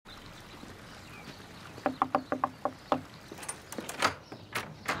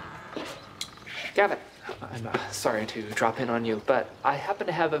Gavin, I'm sorry to drop in on you, but I happened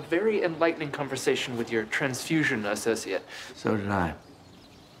to have a very enlightening conversation with your transfusion associate. So did I.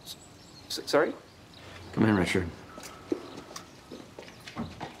 Sorry? Come in, Richard.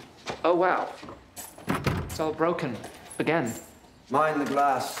 Oh, wow. It's all broken. Again. Mind the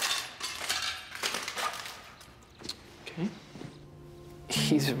glass. Okay.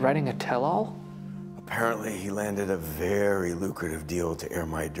 He's writing a tell-all? Apparently, he landed a very lucrative deal to air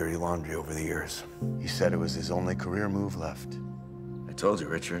my dirty laundry over the years. He said it was his only career move left. I told you,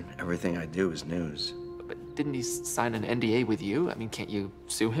 Richard, everything I do is news. But didn't he sign an NDA with you? I mean, can't you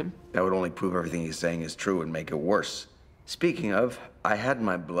sue him? That would only prove everything he's saying is true and make it worse. Speaking of, I had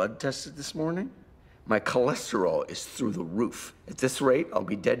my blood tested this morning. My cholesterol is through the roof. At this rate, I'll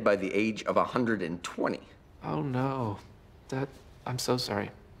be dead by the age of 120. Oh, no. I'm so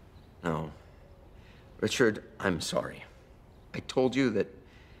sorry. No. Richard, I'm sorry. I told you that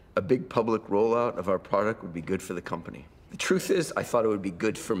a big public rollout of our product would be good for the company. The truth is, I thought it would be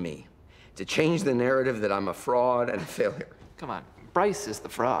good for me. To change the narrative that I'm a fraud and a failure. Come on. Bryce is the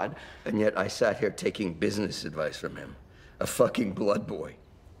fraud. And yet I sat here taking business advice from him. A fucking blood boy.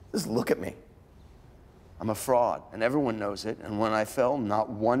 Just look at me. I'm a fraud, and everyone knows it, and when I fell,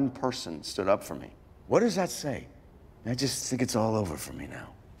 not one person stood up for me. What does that say? I just think it's all over for me now.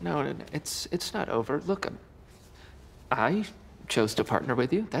 No, it's not over. Look, I chose to partner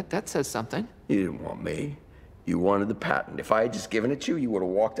with you. That says something. You didn't want me. You wanted the patent. If I had just given it to you, you would have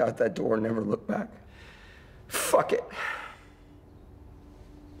walked out that door and never looked back. Fuck it.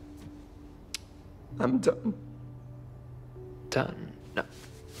 I'm done. Done? No.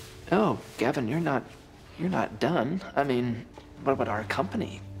 No, Gavin, you're not done. I mean, what about our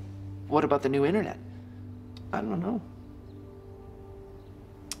company? What about the new internet? I don't know.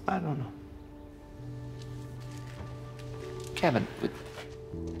 I don't know. Gavin,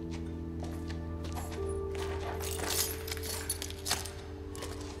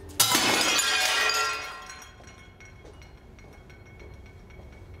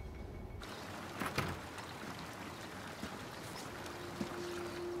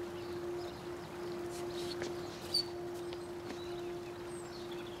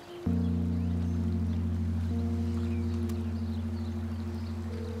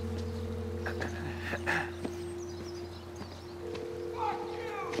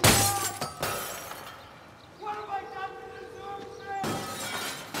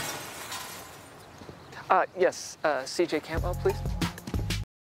 yes, CJ Cantwell, please.